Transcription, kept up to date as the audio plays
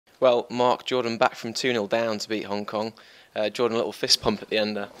Well, Mark, Jordan back from 2-0 down to beat Hong Kong. Jordan, a little fist pump at the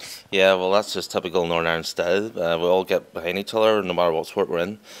end there. Yeah, well, that's just typical Northern Ireland style. We all get behind each other no matter what sport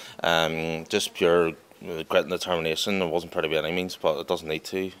we're in. Just pure grit and determination. It wasn't pretty by any means, but it doesn't need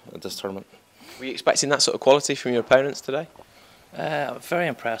to at this tournament. Were you expecting that sort of quality from your opponents today? Very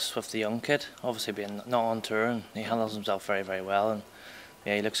impressed with the young kid. Obviously, being not on tour, and he handles himself very, very well. And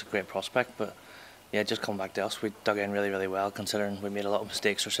yeah, he looks a great prospect. But yeah, just come back to us. We dug in really, really well, considering we made a lot of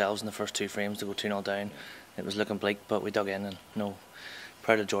mistakes ourselves in the first two frames to go 2-0 down. It was looking bleak, but we dug in, and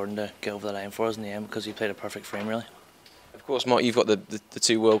proud of Jordan to get over the line for us in the end because he played a perfect frame, really. Of course, Mark, you've got the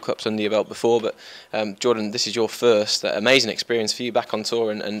two World Cups under your belt before, but Jordan, this is your first amazing experience for you back on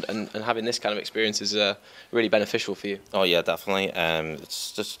tour, and having this kind of experience is really beneficial for you. Oh yeah, definitely.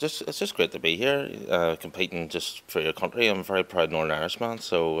 It's just great to be here, competing just for your country. I'm a very proud Northern Irishman,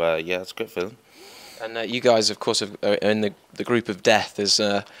 so yeah, it's a great feeling. And you guys, of course, are in the group of death. There's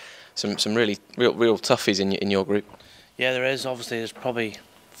some really real toughies in your group. Yeah, there is. Obviously, there's probably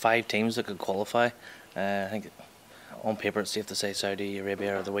 5 teams that could qualify. I think on paper it's safe to say Saudi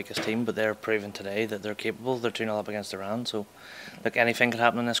Arabia are the weakest team, but they're proving today that they're capable. They're 2-0 up against Iran, so look, anything could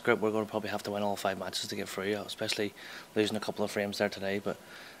happen in this group. We're going to probably have to win all 5 matches to get through, especially losing a couple of frames there today. But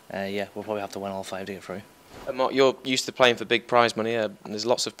yeah, we'll probably have to win all 5 to get through. Mark, you're used to playing for big prize money. There's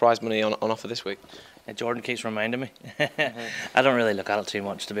lots of prize money on offer this week. Jordan keeps reminding me. I don't really look at it too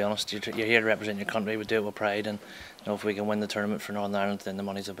much, to be honest. You're here to represent your country. We do it with pride, and if we can win the tournament for Northern Ireland, then the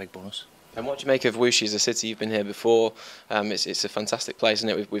money's a big bonus. And what do you make of Wuxi as a city? You've been here before. It's a fantastic place, isn't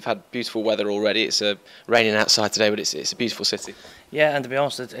it? We've had beautiful weather already. It's raining outside today, but it's a beautiful city. Yeah, and to be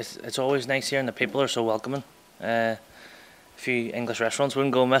honest, it's always nice here, and the people are so welcoming. A few English restaurants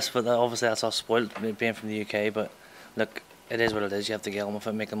wouldn't go amiss, but obviously that's all spoiled being from the UK. But look, it is what it is. You have to get on with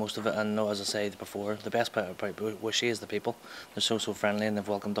it, make the most of it. And as I said before, the best part about Wuxi is the people. They're so friendly, and they've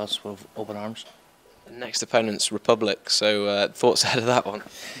welcomed us with open arms. Next opponent's Republic, so thoughts ahead of that one?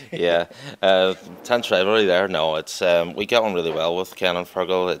 Yeah, tense rivalry there. No, it's we get on really well with Ken and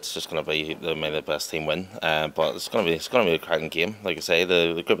Fergal. It's just going to be the best team win, but it's going to be a cracking game. Like I say,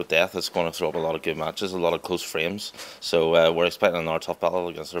 the group of death is going to throw up a lot of good matches, a lot of close frames. So we're expecting another tough battle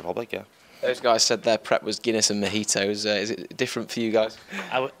against the Republic. Yeah. Those guys said their prep was Guinness and mojitos. Is it different for you guys?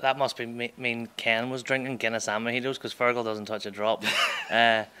 That must mean Ken was drinking Guinness and mojitos, because Fergal doesn't touch a drop.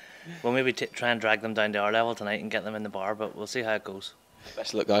 We'll maybe try and drag them down to our level tonight and get them in the bar, but we'll see how it goes.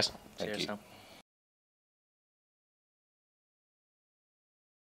 Best of luck, guys. Cheers, Sam.